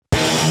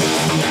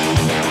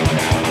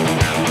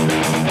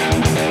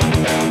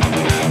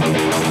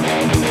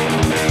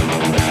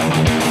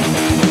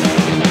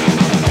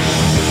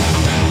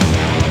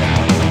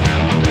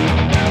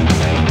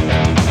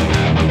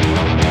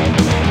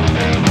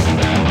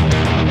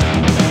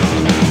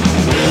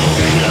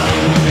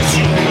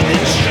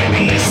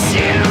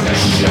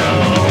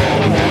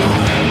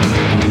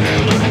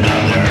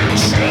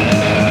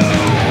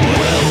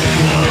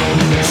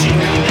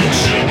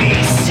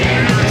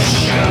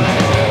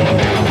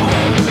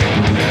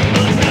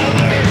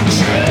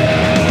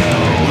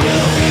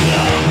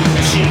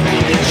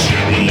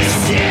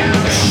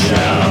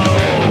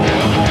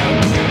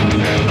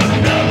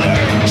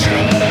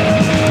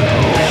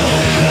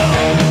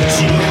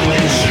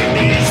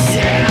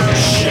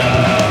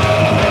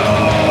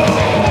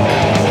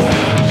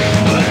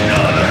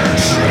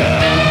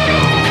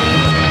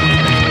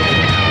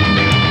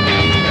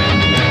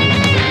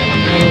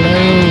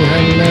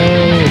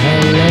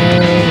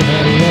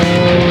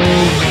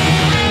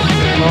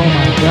Oh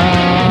my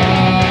God.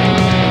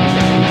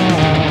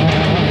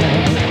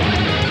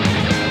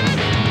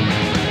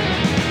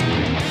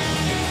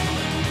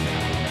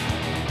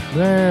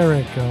 There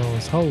it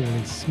goes.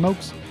 Holy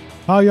smokes.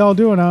 How y'all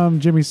doing?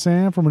 I'm Jimmy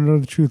Sam from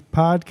Another Truth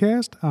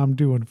Podcast. I'm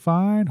doing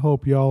fine.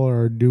 Hope y'all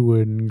are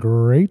doing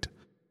great.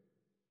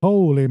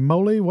 Holy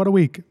moly, what a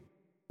week.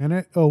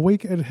 And a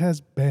week it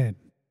has been.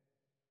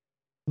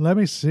 Let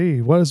me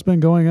see what has been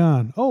going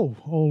on. Oh,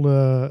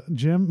 old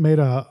Jim might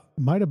have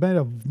made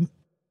a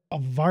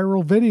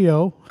viral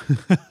video.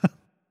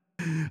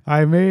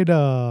 I made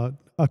a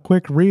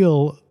quick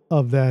reel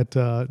of that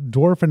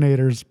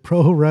Dwarfinator's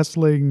pro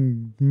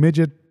wrestling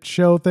midget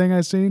show thing I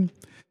seen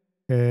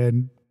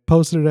and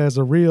posted it as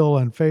a reel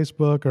on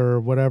Facebook or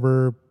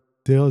whatever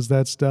deals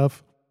that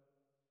stuff.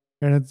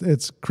 And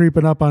it's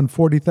creeping up on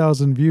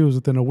 40,000 views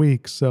within a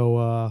week.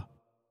 So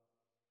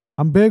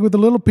I'm big with the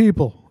little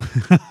people.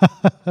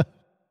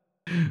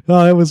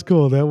 Oh, that was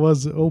cool. That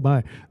was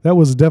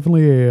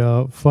definitely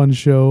a fun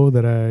show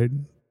that I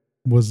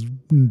was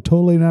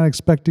totally not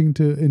expecting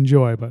to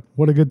enjoy, but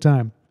what a good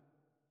time.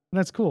 And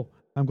that's cool.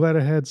 I'm glad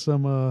I had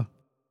some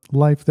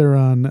life there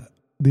on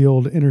the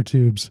old inner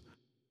tubes.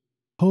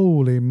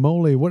 Holy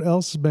moly, what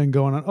else has been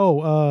going on?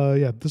 Oh,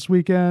 yeah, this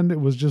weekend it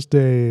was just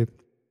I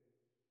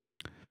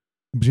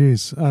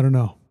don't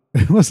know.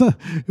 It was a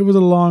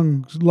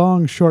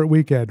long, short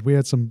weekend. We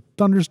had some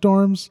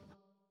thunderstorms,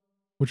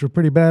 which were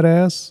pretty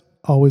badass.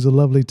 Always a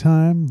lovely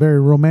time,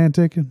 very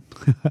romantic,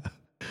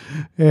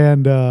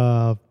 and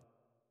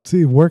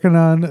working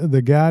on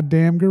the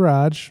goddamn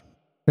garage,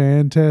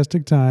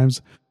 fantastic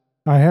times.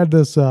 I had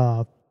this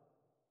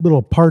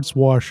little parts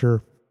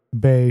washer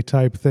bay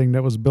type thing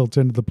that was built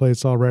into the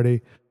place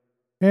already,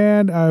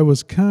 and I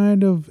was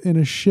kind of in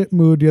a shit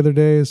mood the other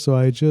day, so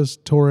I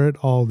just tore it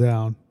all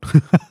down.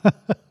 I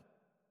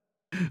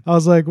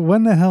was like,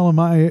 when the hell am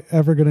I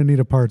ever going to need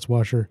a parts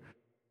washer?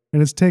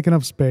 And it's taking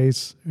up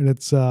space, and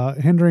it's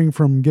hindering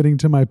from getting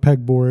to my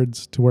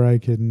pegboards to where I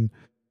can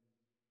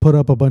put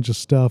up a bunch of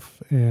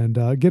stuff and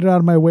get it out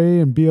of my way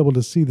and be able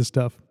to see the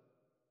stuff.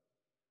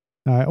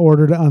 I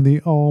ordered on the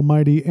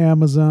almighty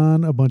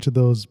Amazon a bunch of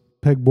those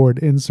pegboard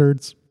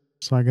inserts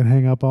so I can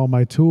hang up all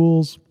my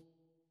tools,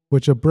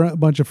 which a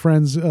bunch of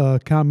friends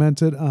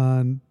commented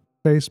on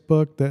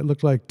Facebook that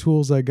looked like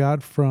tools I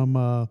got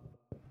from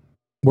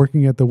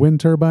working at the wind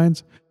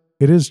turbines.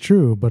 It is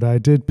true, but I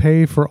did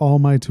pay for all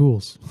my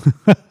tools.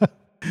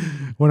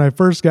 When I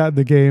first got in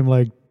the game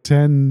like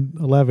 10,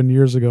 11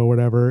 years ago,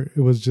 whatever,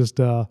 it was just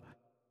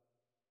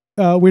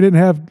we didn't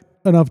have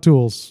enough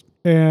tools.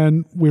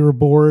 And we were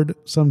bored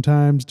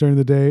sometimes during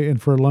the day. And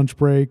for a lunch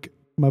break,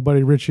 my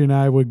buddy Richie and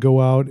I would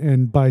go out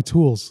and buy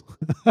tools.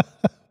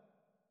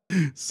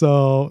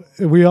 So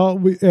we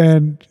always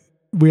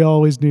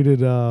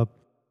needed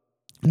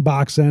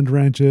box end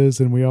wrenches,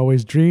 and we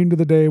always dreamed of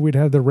the day we'd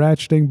have the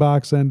ratcheting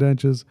box end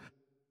wrenches,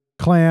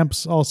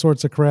 clamps, all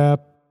sorts of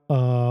crap,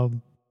 all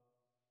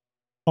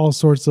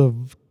sorts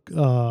of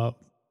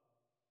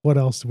what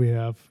else do we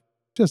have?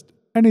 Just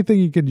anything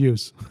you could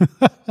use.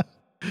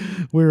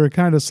 We were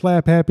kind of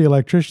slap happy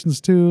electricians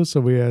too,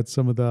 so we had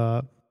some of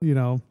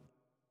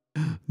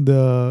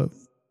the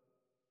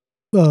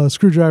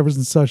screwdrivers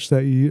and such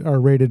that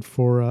are rated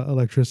for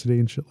electricity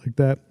and shit like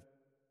that.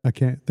 I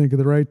can't think of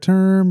the right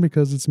term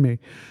because it's me.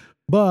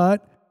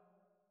 But,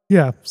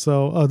 yeah,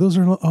 so those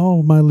are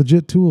all my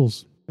legit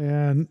tools.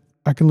 And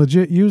I can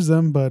legit use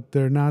them, but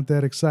they're not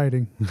that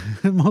exciting.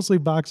 Mostly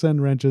box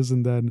end wrenches.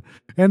 And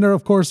they're,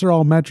 of course, they're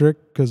all metric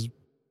because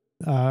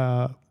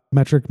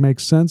metric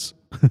makes sense.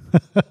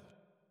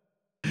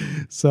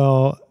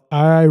 So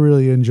I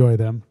really enjoy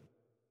them.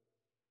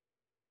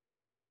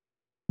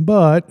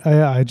 But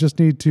I just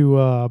need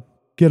to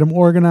get them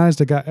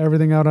organized. I got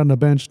everything out on the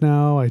bench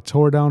now. I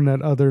tore down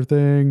that other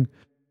thing.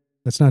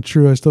 That's not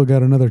true. I still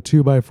got another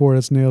 2x4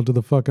 that's nailed to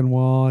the fucking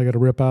wall. I got to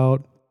rip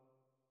out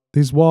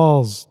these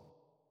walls.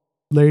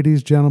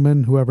 Ladies,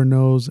 gentlemen, whoever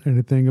knows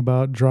anything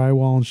about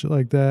drywall and shit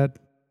like that.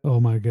 Oh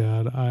my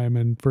God, I'm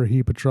in for a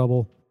heap of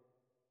trouble.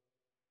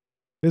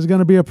 It's going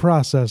to be a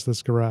process,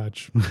 this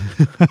garage.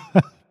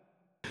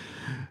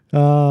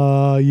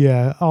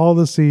 Yeah, all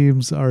the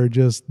seams are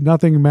just,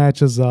 nothing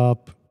matches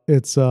up.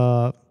 It's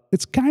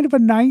kind of a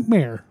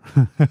nightmare.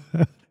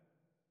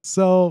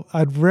 So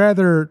I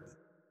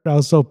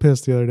was so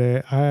pissed the other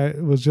day. I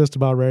was just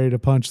about ready to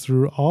punch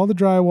through all the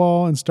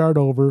drywall and start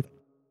over,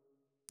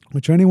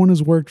 which anyone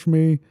who's worked for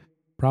me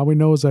probably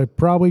knows I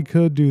probably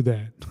could do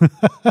that.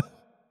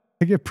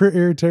 I get pretty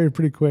irritated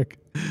pretty quick.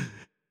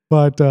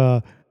 But,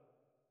 oh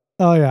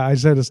yeah, I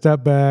just had to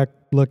step back,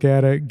 look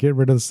at it, get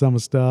rid of some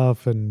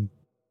stuff, and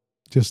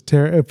just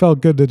it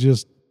felt good to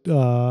just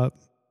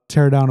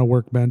tear down a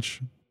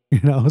workbench.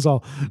 It was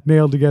all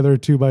nailed together,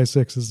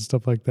 2x6s and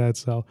stuff like that.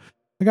 So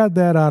I got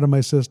that out of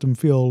my system,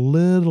 feel a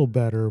little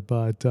better.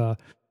 But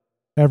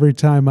every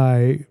time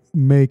I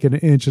make an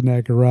inch in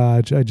that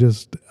garage,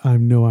 I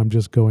know I'm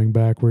just going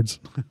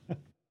backwards.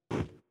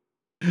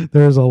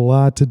 There's a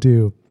lot to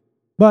do.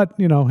 But,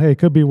 hey, it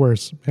could be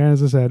worse. And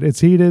as I said,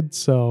 it's heated,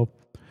 so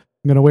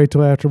I'm going to wait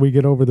till after we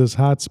get over this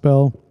hot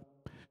spell.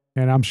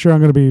 And I'm sure I'm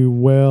going to be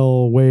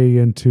way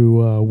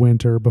into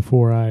winter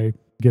before I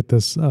get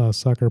this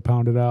sucker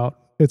pounded out.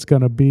 It's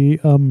going to be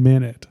a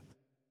minute.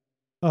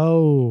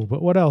 Oh,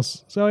 but what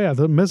else? So yeah,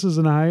 the missus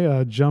and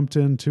I jumped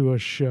into a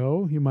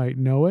show. You might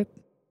know it.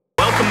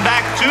 Welcome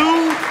back to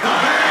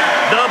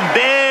The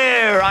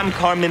Bear. I'm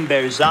Carmen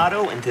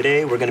Berzado, and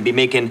today we're going to be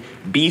making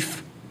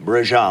beef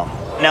brajal.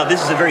 Now,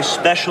 this is a very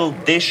special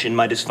dish in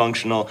my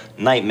dysfunctional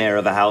nightmare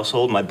of a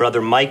household. My brother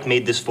Mike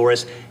made this for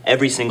us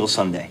every single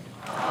Sunday.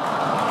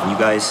 And you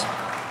guys,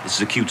 this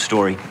is a cute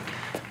story.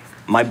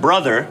 My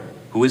brother,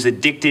 who is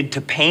addicted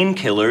to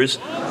painkillers,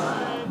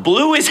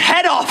 blew his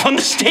head off on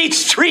the State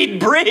Street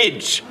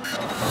Bridge.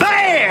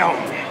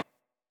 Bam!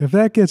 If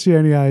that gets you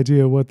any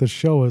idea what the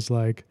show is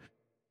like,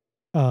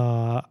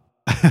 I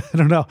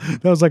don't know.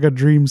 That was like a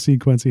dream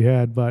sequence he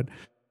had, but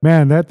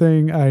man, that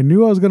thing I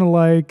knew I was going to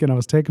like, and I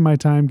was taking my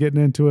time getting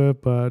into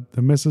it, but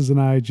the missus and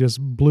I just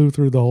blew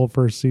through the whole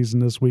first season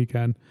this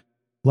weekend.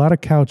 A lot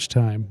of couch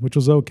time, which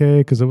was okay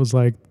because it was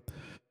like,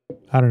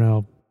 I don't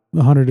know,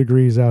 100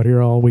 degrees out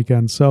here all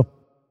weekend. So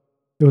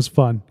it was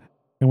fun.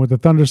 And with the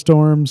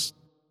thunderstorms,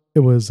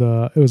 it was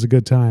a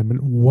good time. And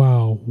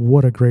wow,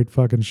 what a great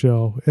fucking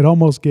show. It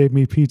almost gave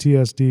me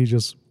PTSD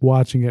just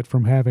watching it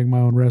from having my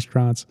own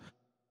restaurants.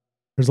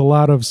 There's a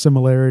lot of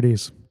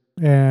similarities.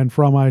 And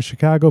for all my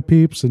Chicago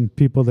peeps and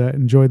people that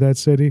enjoy that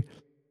city,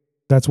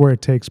 that's where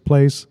it takes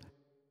place.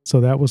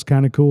 So that was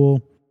kind of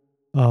cool.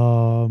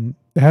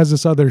 It has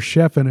this other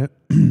chef in it.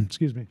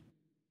 Excuse me.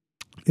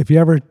 If you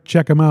ever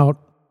check him out,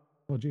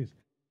 oh geez,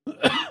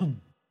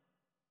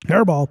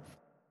 hairball.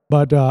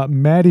 But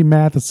Maddie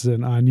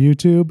Matheson on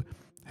YouTube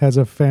has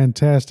a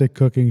fantastic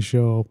cooking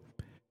show,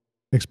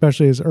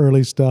 especially his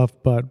early stuff.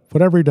 But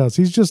whatever he does,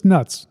 he's just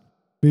nuts.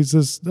 He's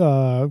this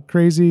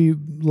crazy,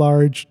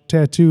 large,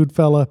 tattooed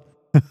fella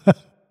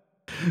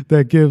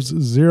that gives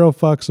zero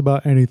fucks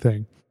about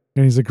anything.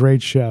 And he's a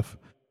great chef.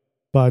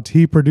 But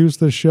he produced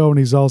the show and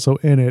he's also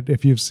in it.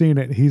 If you've seen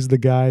it, he's the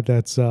guy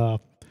that's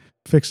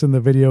fixing the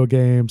video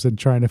games and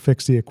trying to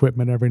fix the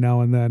equipment every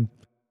now and then.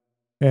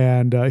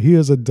 And he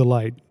is a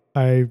delight.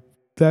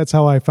 That's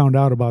how I found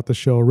out about the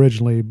show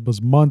originally. It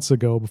was months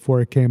ago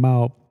before it came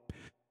out.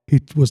 He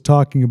was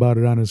talking about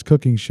it on his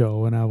cooking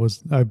show, and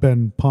I've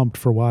been pumped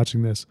for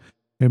watching this.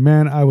 And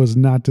man, I was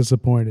not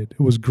disappointed.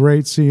 It was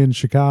great seeing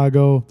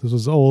Chicago. This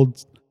was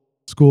old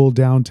school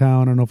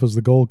downtown. I don't know if it was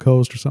the Gold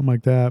Coast or something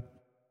like that.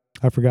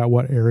 I forgot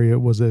what area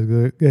it was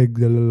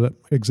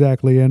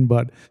exactly in,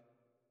 but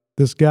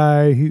this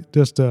guy, he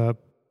just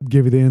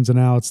give you the ins and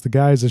outs. The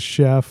guy's a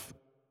chef.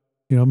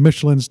 You know,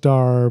 Michelin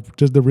star,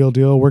 just the real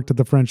deal, worked at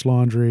the French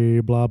Laundry,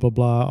 blah, blah,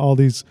 blah. All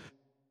these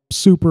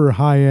super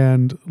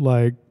high-end,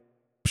 like,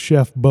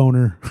 chef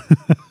boner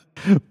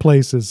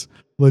places.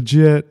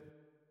 Legit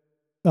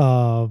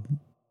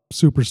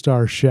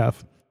superstar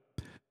chef.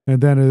 And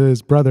then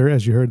his brother,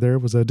 as you heard there,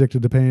 was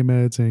addicted to pain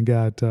meds and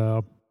got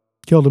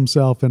killed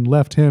himself and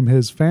left him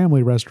his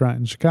family restaurant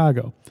in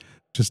Chicago.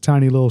 Just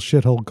tiny little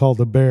shithole called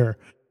The Bear,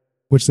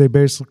 which they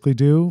basically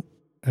do,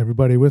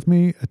 everybody with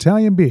me,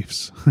 Italian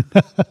beefs.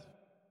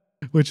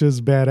 Which is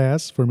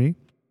badass for me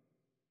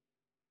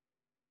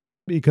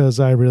because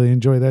I really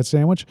enjoy that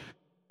sandwich.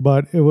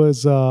 But it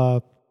was,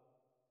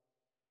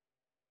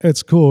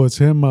 it's cool. It's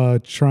him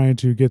trying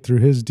to get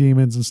through his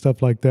demons and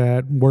stuff like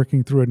that,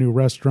 working through a new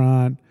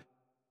restaurant.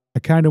 I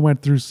kind of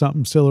went through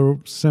something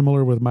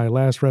similar with my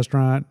last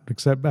restaurant,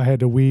 except I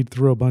had to weed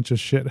through a bunch of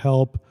shit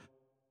help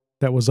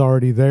that was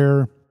already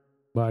there.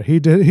 But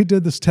he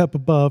did the step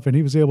above, and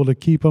he was able to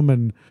keep them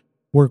and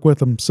work with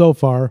them so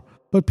far.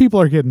 But people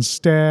are getting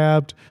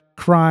stabbed,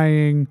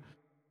 crying,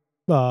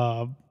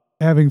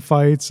 having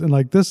fights, and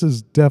like this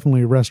is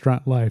definitely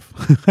restaurant life.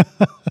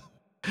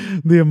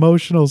 The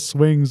emotional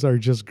swings are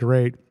just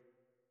great.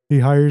 He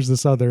hires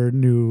this other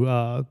new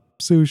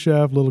sous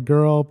chef, little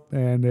girl,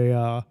 and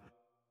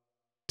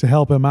to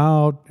help him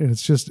out, and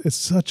it's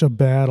such a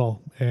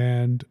battle,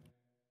 and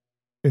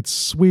it's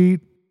sweet,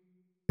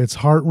 it's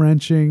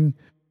heart-wrenching,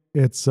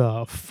 it's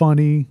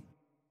funny,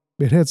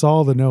 it hits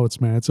all the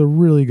notes, man. It's a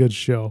really good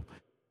show.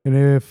 And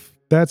if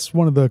that's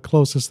one of the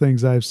closest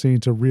things I've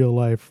seen to real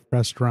life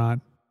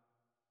restaurant,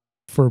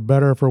 for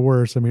better or for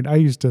worse. I mean, I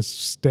used to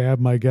stab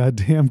my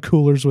goddamn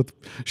coolers with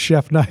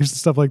chef knives and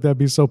stuff like that,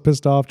 be so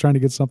pissed off trying to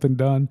get something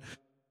done.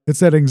 It's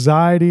that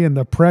anxiety and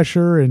the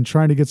pressure and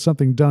trying to get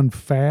something done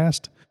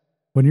fast.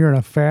 When you're in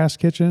a fast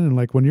kitchen and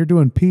like when you're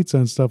doing pizza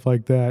and stuff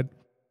like that,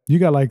 you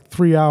got like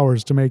 3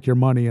 hours to make your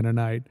money in a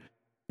night.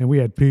 And we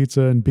had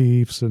pizza and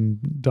beefs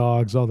and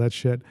dogs, all that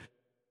shit.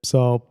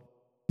 So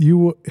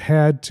you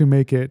had to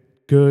make it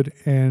good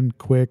and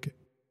quick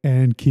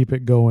and keep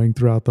it going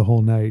throughout the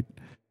whole night.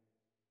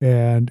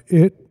 And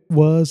it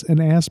was an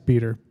ass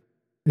beater.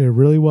 It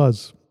really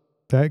was.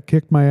 That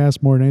kicked my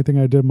ass more than anything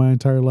I did my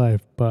entire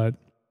life. But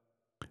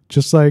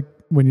just like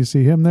when you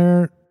see him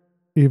there,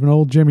 even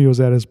old Jimmy was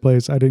at his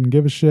place. I didn't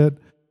give a shit.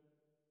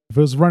 If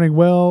it was running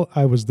well,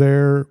 I was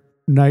there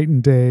night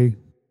and day.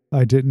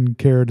 I didn't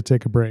care to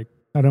take a break.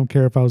 I don't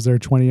care if I was there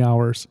 20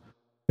 hours.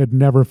 It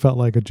never felt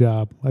like a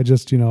job. I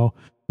just,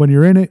 when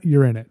you're in it,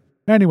 you're in it.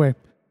 Anyway,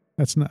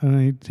 That's not, I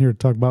ain't here to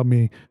talk about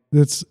me.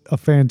 It's a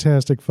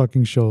fantastic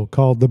fucking show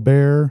called The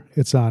Bear.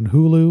 It's on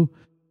Hulu.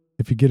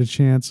 If you get a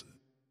chance,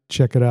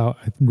 check it out.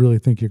 I really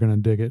think you're going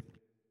to dig it.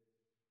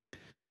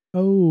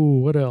 Oh,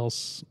 what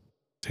else?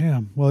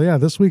 Damn. Well, yeah,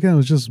 this weekend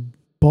was just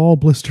ball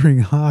blistering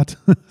hot.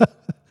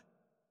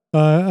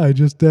 I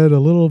just did a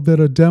little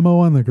bit of demo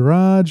on the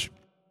garage,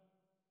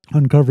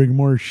 uncovering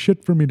more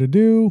shit for me to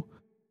do.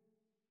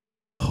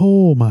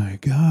 Oh my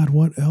God,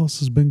 what else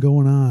has been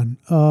going on?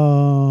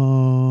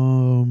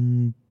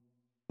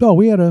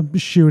 We had a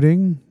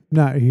shooting,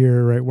 not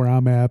here right where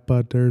I'm at,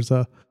 but there's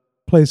a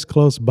place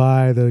close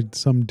by that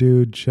some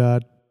dude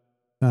shot,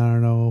 I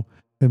don't know,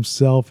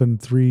 himself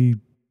and 3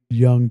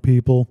 young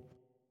people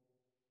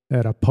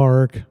at a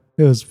park.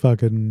 It was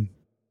fucking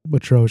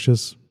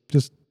atrocious.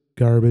 Just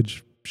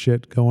garbage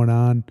shit going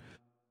on.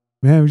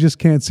 Man, we just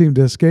can't seem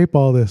to escape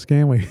all this,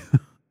 can we?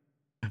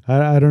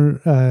 I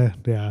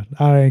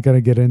ain't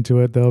gonna get into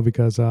it though,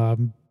 because as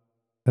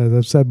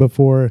I've said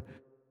before,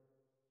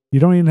 you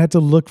don't even have to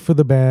look for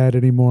the bad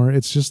anymore.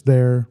 It's just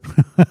there.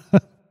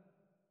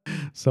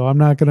 So I'm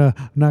not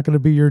gonna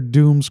be your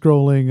doom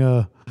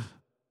scrolling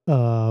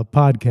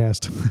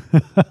podcast.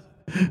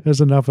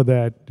 There's enough of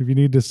that. If you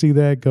need to see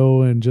that,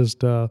 go and just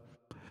turn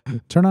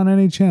on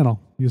any channel.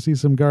 You'll see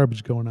some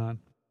garbage going on.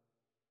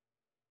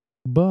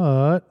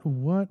 But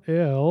what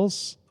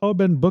else? I've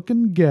been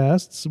booking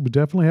guests. We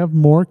definitely have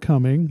more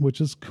coming,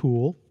 which is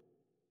cool.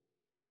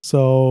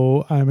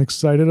 So I'm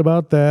excited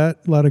about that.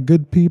 A lot of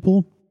good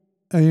people.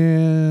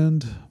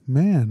 And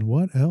man,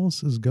 what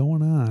else is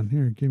going on?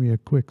 Here, give me a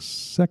quick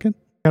second.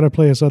 Got to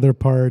play this other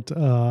part.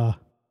 Joel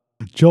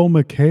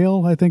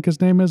McHale, I think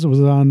his name is. It was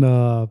on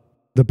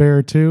The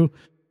Bear 2.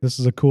 This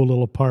is a cool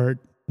little part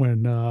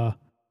when...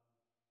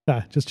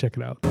 just check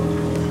it out.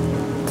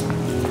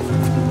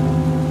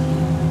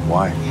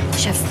 Why?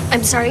 Chef,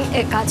 I'm sorry,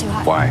 it got too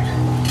hot. Why?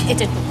 It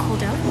didn't cool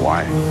down.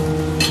 Why?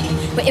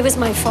 But it was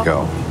my fault.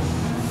 Go.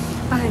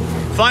 Fine.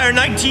 Fire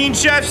 19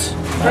 chefs.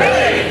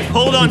 Ready.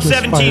 Hold on, He just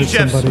 17 fired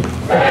chefs. somebody.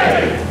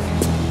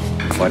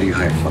 Why do you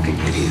hire fucking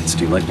idiots?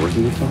 Do you like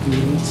working with fucking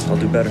idiots? I'll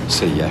do better.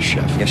 Say yes,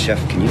 chef. Yes,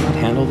 chef. Can you not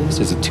handle this?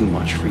 Is it too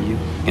much for you?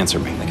 Answer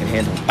me. I can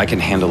handle it. I can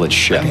handle it,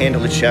 chef.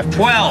 Handle it, chef.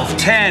 12,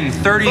 10,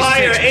 36.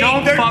 Fire, 8,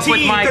 Don't 13, fuck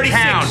with my 36.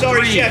 count.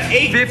 Sorry, 3, chef.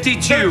 8,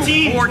 52,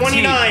 13, 14.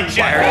 29, chef.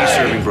 Why are you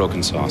serving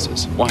broken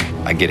sauces? Why?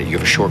 I get it. You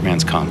have a short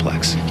man's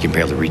complex. You can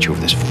barely reach over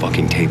this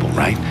fucking table,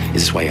 right?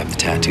 Is this why you have the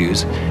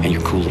tattoos and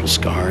your cool little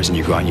scars and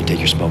you go out and you take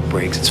your smoke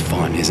breaks? It's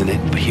fun, isn't it?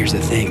 But here's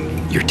the thing.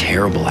 You're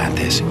terrible at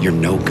this. You're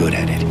no good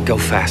at it. Go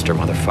faster,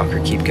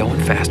 motherfucker. Keep going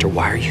faster.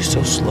 Why are you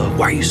so slow?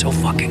 Why are you so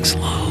fucking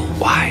slow?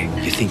 Why?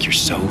 You think you're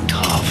so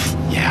tough?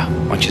 Yeah.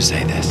 Why don't you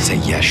say this? Say,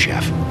 yes,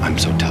 chef. I'm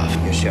so tough.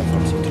 Yes, chef.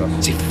 I'm so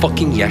tough. Say,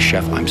 fucking yes,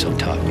 chef. I'm so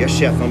tough. Yes,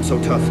 chef. I'm so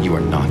tough. You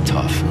are not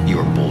tough. You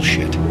are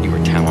bullshit. You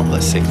are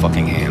talentless. Say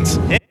fucking hands.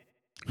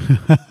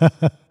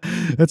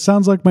 It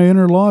sounds like my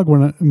inner monologue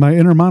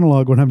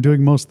when I'm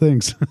doing most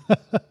things.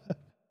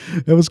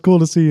 It was cool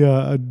to see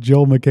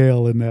Joel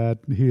McHale in that.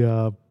 He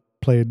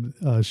played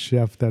a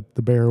chef that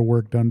the Bear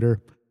worked under.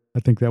 I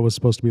think that was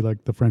supposed to be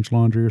like the French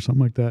Laundry or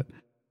something like that.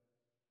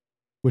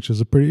 Which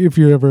is if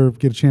you ever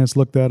get a chance to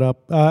look that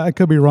up. I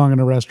could be wrong in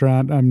a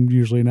restaurant. I'm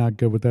usually not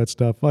good with that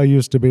stuff. I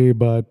used to be,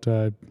 but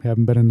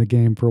haven't been in the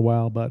game for a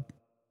while. But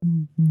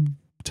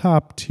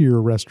top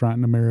tier restaurant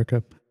in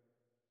America.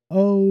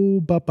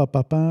 Oh,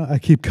 I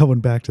keep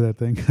coming back to that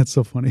thing. That's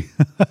so funny.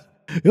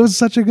 It was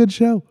such a good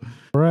show.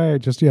 All right,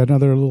 just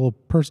another little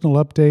personal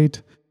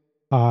update.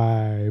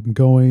 I'm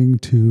going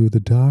to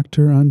the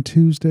doctor on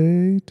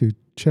Tuesday to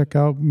check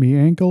out me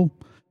ankle,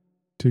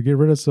 to get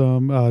rid of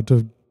some,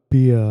 to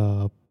be,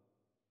 going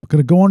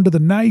to go under the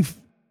knife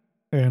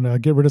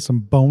and get rid of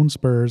some bone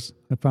spurs.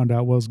 I found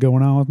out what was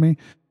going on with me.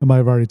 I might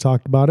have already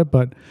talked about it,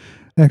 but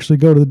actually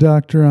go to the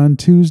doctor on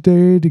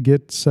Tuesday to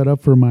get set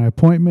up for my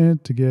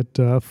appointment, to get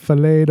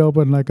filleted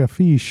open like a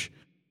fish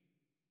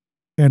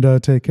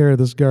and take care of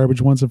this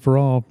garbage once and for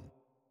all.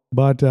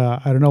 But I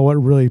don't know what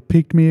really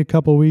piqued me a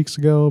couple weeks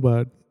ago,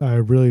 but I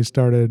really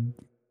started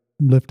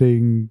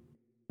lifting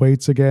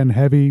weights again,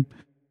 heavy.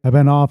 I've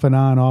been off and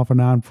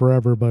on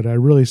forever, but I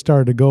really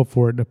started to go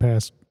for it in the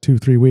past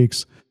 2-3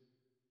 weeks.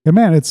 And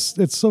man,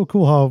 it's so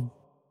cool how,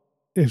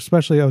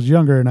 especially I was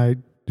younger and I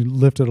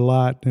lifted a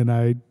lot, and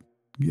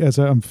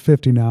I'm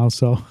 50 now,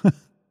 so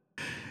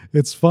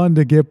it's fun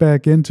to get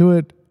back into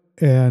it.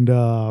 And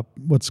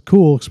what's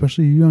cool,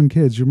 especially you young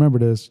kids, you remember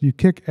this, you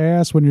kick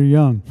ass when you're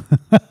young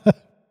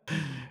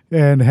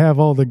and have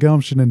all the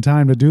gumption and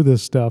time to do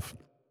this stuff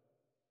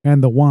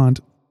and the want.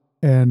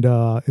 And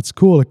it's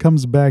cool. It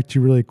comes back to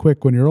you really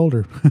quick when you're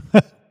older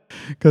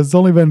because it's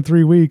only been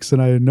 3 weeks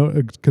and I know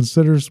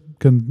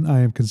I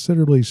am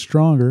considerably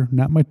stronger,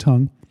 not my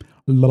tongue,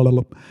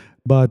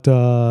 but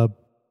I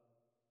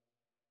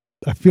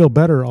feel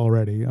better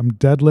already. I'm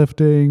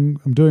deadlifting.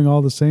 I'm doing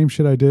all the same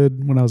shit I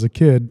did when I was a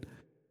kid.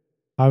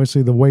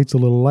 Obviously, the weight's a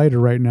little lighter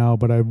right now,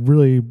 but I've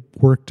really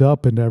worked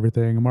up into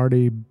everything. I'm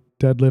already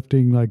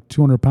deadlifting like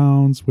 200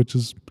 pounds, which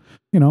is,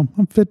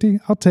 I'm 50.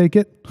 I'll take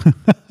it.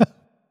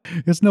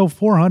 It's no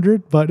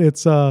 400, but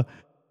it's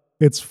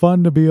it's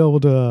fun to be able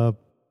to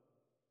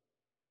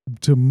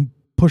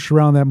push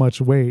around that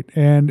much weight.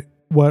 And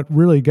what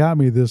really got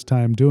me this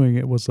time doing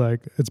it was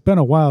like, it's been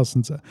a while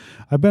since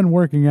I've been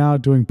working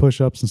out, doing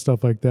push-ups and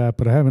stuff like that,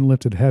 but I haven't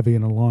lifted heavy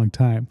in a long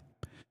time.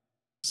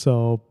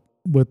 So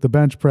with the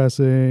bench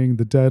pressing,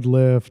 the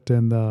deadlift,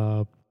 and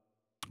the,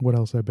 what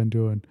else I've been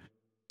doing?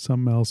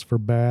 Something else for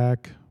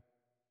back.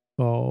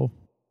 Oh,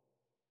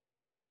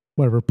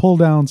 whatever, pull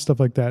down, stuff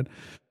like that.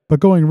 But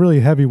going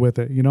really heavy with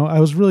it, you know, I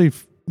was really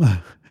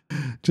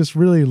just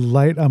really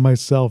light on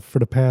myself for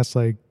the past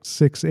like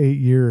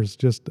 6-8 years.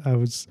 I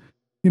was,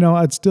 you know,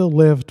 I'd still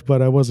lift,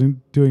 but I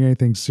wasn't doing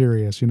anything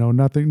serious, you know,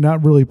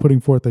 not really putting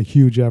forth a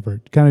huge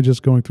effort, kind of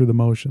just going through the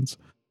motions.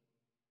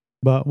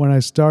 But when I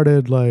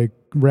started like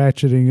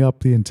ratcheting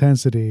up the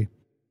intensity,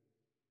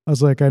 I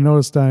was like, I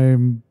noticed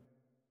I'm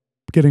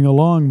getting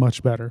along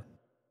much better,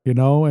 you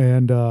know,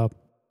 and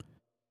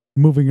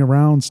moving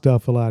around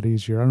stuff a lot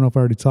easier. I don't know if I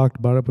already talked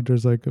about it, but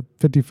there's like I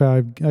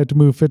had to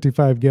move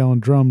 55-gallon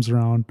drums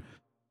around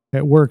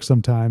at work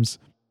sometimes.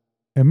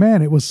 And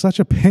man, it was such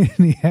a pain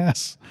in the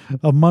ass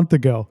a month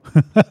ago.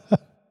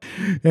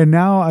 And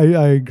now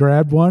I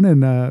grabbed one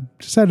and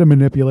just had to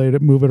manipulate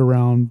it, move it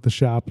around the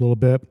shop a little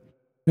bit.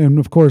 And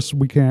of course,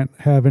 we can't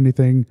have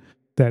anything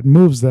that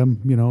moves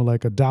them, you know,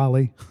 like a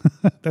dolly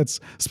that's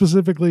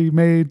specifically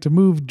made to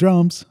move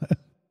drums,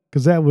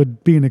 because that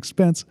would be an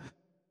expense.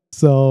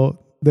 So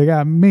they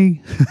got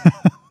me.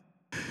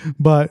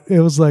 But it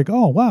was like,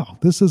 oh, wow,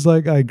 this is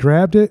like, I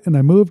grabbed it and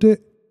I moved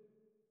it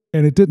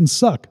and it didn't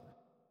suck.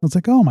 I was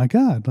like, oh my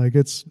God, like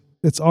it's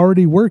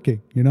already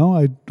working. You know,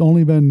 I'd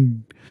only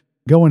been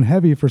going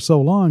heavy for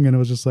so long, and it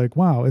was just like,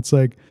 wow, it's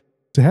like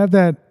to have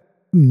that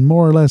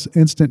more or less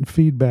instant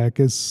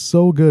feedback is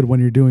so good when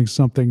you're doing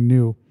something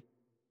new.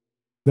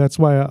 That's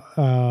why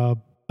I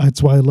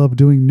love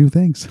doing new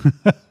things.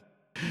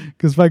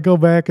 Because if I go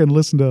back and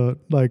listen to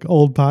like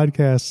old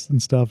podcasts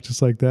and stuff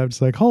just like that,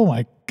 it's like, oh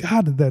my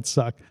God, did that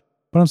suck?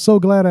 But I'm so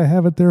glad I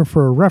have it there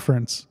for a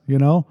reference, you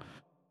know?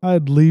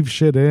 I'd leave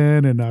shit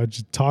in and I'd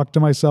just talk to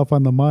myself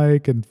on the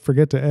mic and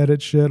forget to edit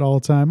shit all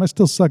the time. I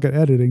still suck at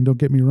editing, don't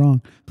get me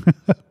wrong.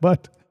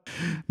 But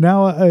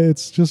now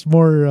it's just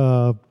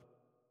more,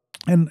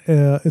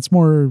 it's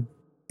more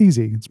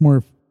easy. It's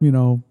more, you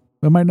know,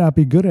 I might not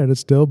be good at it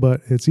still,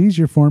 but it's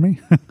easier for me.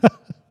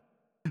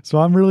 So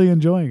I'm really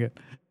enjoying it.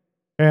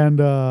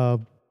 And I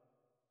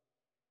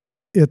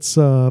think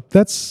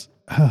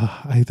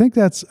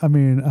that's, I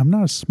mean, I'm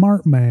not a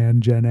smart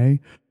man, Jenny,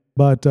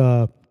 but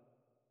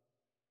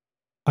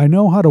I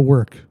know how to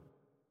work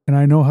and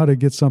I know how to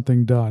get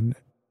something done,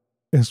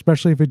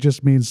 especially if it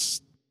just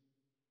means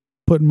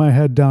putting my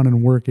head down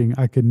and working.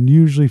 I can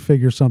usually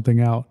figure something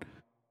out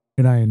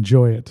and I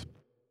enjoy it.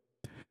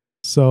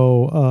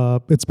 So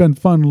it's been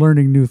fun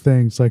learning new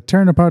things, like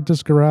tearing apart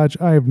this garage.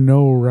 I have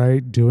no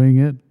right doing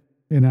it,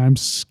 and I'm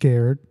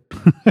scared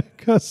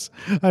because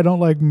I don't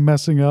like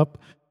messing up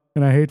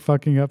and I hate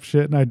fucking up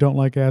shit and I don't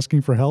like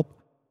asking for help.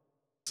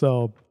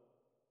 So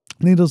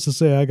needless to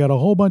say, I got a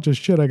whole bunch of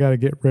shit I got to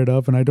get rid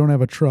of, and I don't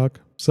have a truck.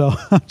 So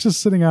I'm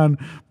just sitting on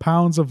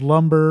pounds of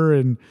lumber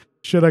and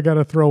shit I got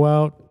to throw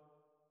out.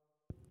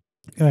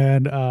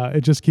 And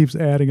it just keeps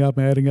adding up.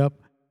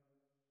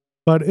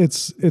 But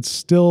it's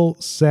still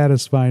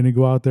satisfying to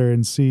go out there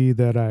and see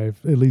that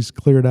I've at least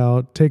cleared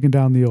out, taken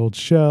down the old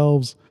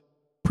shelves,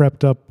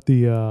 prepped up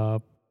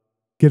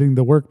getting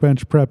the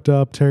workbench prepped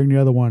up, tearing the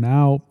other one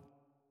out.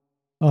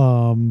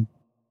 And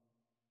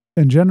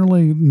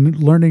generally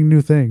learning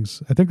new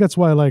things. I think that's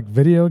why I like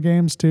video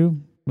games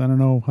too. I don't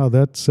know how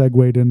that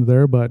segued into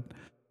there, but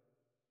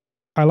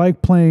I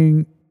like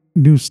playing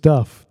new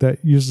stuff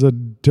that uses a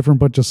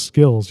different bunch of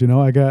skills. You know,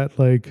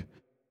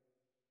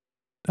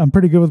 I'm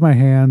pretty good with my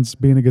hands,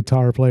 being a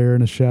guitar player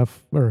and a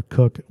chef or a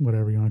cook,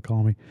 whatever you want to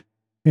call me.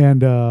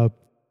 And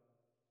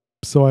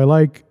so I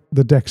like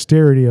the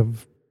dexterity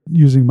of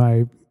using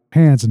my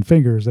hands and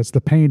fingers. That's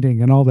the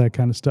painting and all that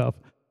kind of stuff.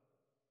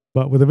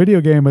 But with a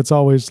video game, it's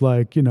always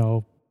like, you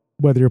know,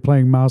 whether you're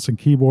playing mouse and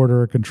keyboard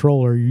or a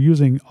controller, you're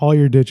using all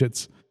your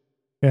digits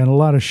and a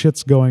lot of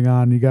shit's going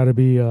on. You got to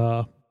be,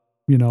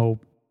 you know,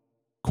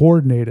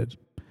 coordinated.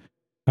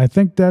 I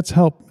think that's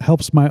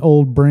helps my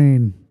old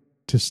brain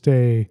to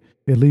stay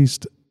at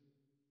least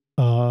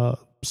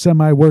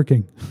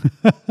semi-working.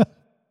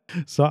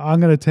 So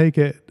I'm going to take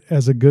it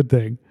as a good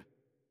thing.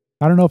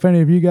 I don't know if any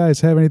of you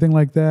guys have anything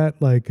like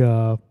that. Like,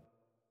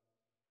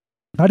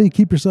 how do you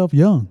keep yourself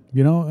young?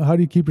 You know, how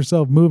do you keep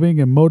yourself moving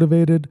and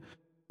motivated?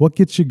 What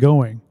gets you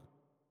going?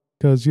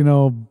 Because, you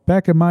know,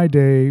 back in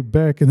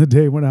the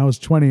day when I was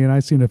 20 and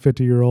I seen a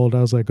 50-year-old,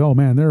 I was like, oh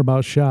man, they're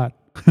about shot.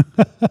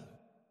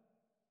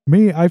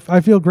 Me,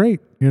 I feel great,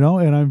 you know,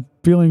 and I'm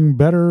feeling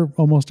better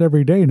almost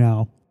every day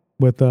now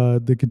with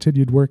the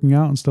continued working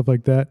out and stuff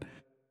like that,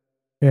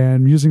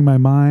 and using my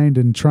mind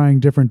and trying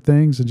different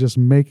things and just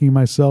making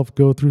myself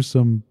go through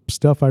some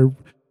stuff.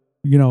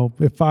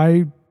 If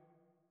I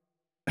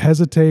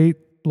hesitate,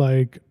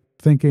 like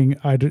thinking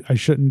I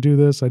shouldn't do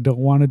this, I don't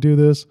want to do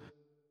this,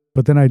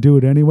 but then I do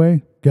it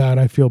anyway, God,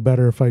 I feel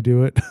better if I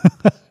do it.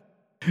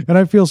 And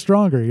I feel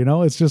stronger,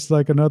 it's just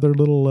like another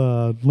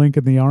little link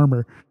in the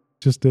armor.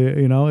 Just,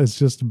 it's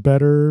just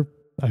better.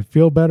 I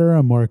feel better.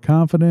 I'm more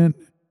confident.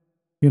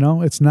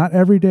 It's not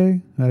every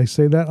day. I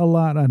say that a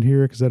lot on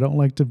here because I don't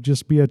like to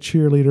just be a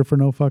cheerleader for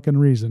no fucking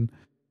reason.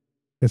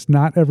 It's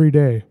not every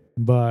day,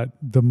 but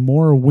the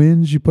more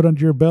wins you put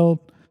under your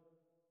belt,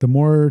 the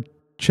more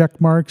check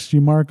marks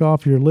you mark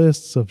off your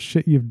lists of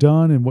shit you've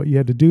done and what you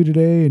had to do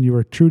today, and you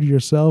were true to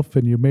yourself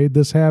and you made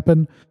this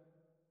happen.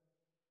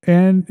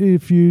 And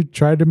if you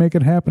tried to make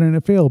it happen and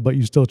it failed, but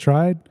you still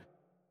tried,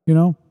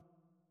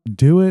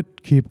 do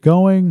it, keep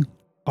going.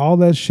 All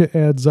that shit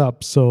adds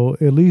up. So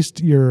at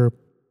least you're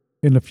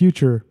in the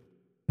future.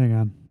 Hang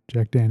on,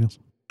 Jack Daniels.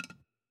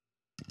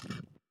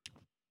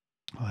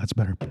 Oh, that's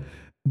better.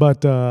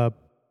 But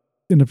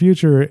in the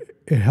future,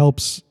 it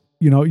helps,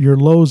 your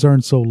lows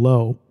aren't so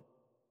low,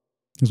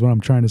 is what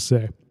I'm trying to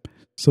say.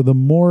 So the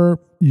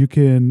more you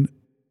can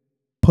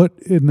put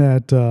in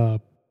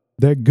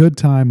that good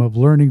time of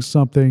learning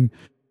something,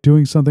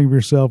 doing something for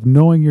yourself,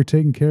 knowing you're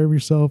taking care of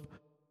yourself.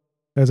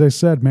 As I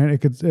said, man,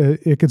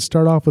 it could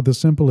start off with as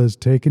simple as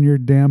taking your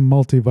damn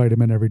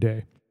multivitamin every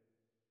day,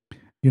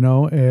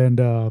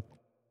 and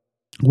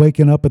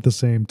waking up at the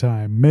same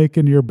time,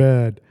 making your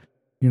bed,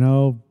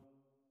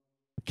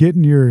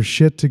 getting your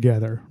shit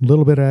together a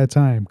little bit at a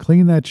time,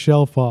 clean that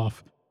shelf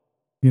off,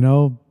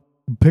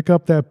 pick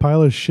up that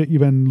pile of shit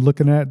you've been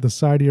looking at the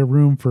side of your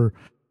room for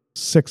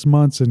 6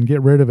 months and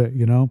get rid of it,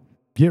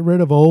 get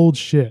rid of old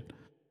shit,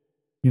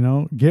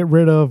 get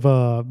rid of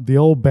the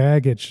old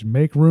baggage,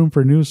 make room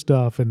for new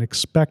stuff and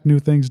expect new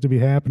things to be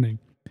happening.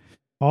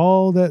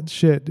 All that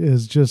shit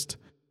is just,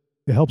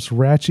 it helps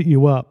ratchet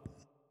you up,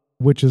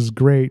 which is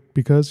great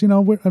because,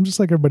 I'm just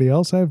like everybody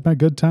else. I have my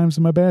good times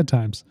and my bad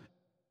times.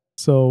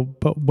 So,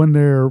 but when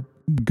they're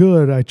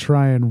good, I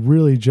try and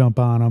really jump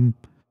on them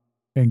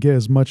and get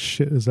as much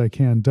shit as I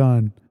can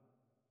done.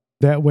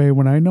 That way,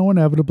 when I know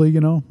inevitably,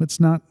 it's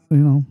not,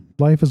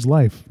 life is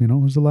life.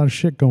 There's a lot of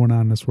shit going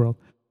on in this world.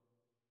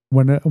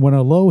 When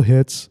a low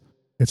hits,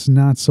 it's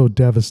not so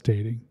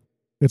devastating.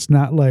 It's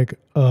not like,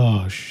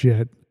 oh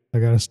shit, I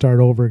got to start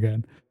over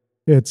again.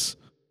 It's,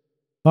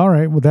 all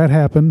right, well, that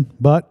happened,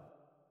 but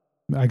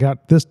I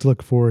got this to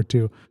look forward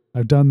to.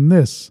 I've done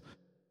this.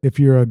 If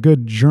you're a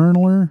good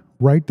journaler,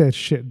 write that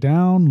shit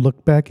down,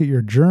 look back at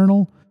your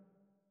journal,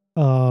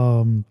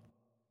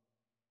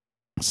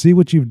 see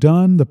what you've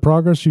done, the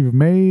progress you've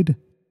made,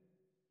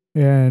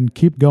 and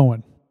keep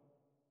going.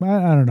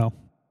 I don't know.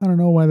 I don't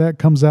know why that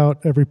comes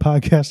out every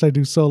podcast I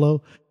do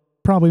solo.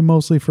 Probably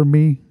mostly for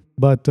me,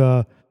 but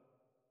I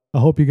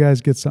hope you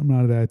guys get something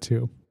out of that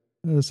too.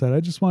 As I said, I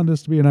just wanted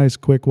this to be a nice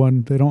quick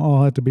one. They don't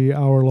all have to be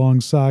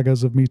hour-long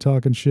sagas of me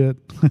talking shit.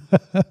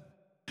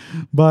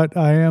 But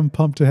I am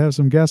pumped to have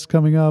some guests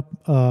coming up.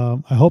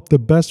 I hope the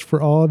best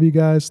for all of you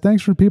guys.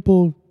 Thanks for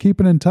people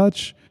keeping in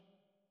touch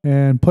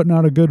and putting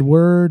out a good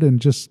word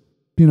and just,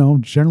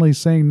 generally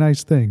saying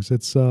nice things.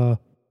 It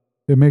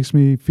makes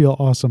me feel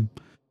awesome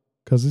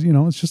because,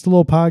 it's just a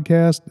little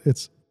podcast.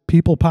 It's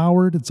people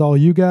powered. It's all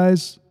you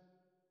guys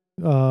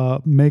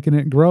making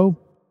it grow.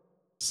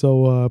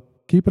 So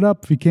keep it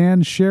up. If you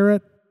can, share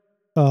it.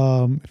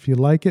 If you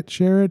like it,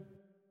 share it.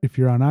 If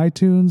you're on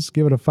iTunes,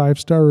 give it a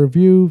 5-star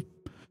review.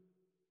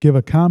 Give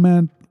a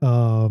comment.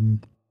 What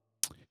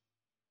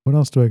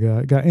else do I got?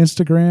 I got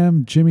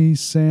Instagram, Jimmy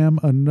Sam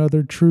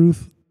Another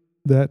Truth.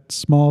 That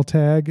small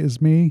tag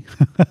is me.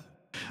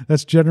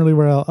 That's generally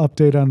where I'll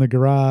update on the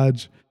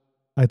garage.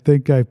 I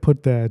think I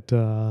put that,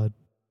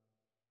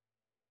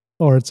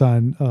 or it's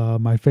on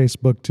my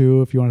Facebook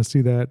too. If you want to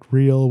see that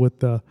reel with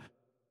the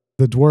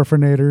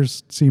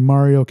Dwarfinators, see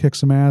Mario kick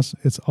some ass.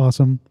 It's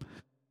awesome.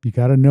 You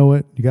got to know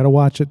it. You got to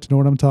watch it to know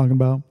what I'm talking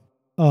about.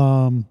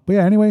 But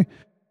yeah, anyway.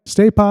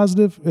 Stay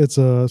positive. It's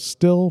we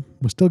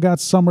still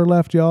got summer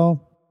left,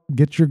 y'all.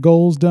 Get your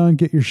goals done,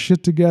 get your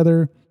shit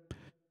together,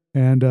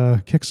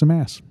 and kick some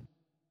ass.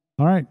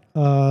 All right.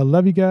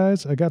 Love you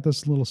guys. I got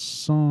this little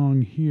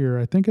song here.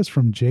 I think it's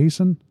from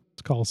Jason.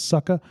 It's called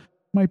Sucka.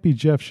 Might be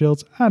Jeff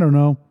Schiltz. I don't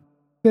know.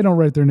 They don't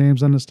write their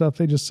names on the stuff.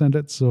 They just send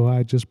it, so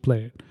I just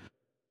play it.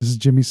 This is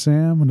Jimmy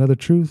Sam, Another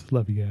Truth.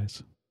 Love you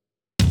guys.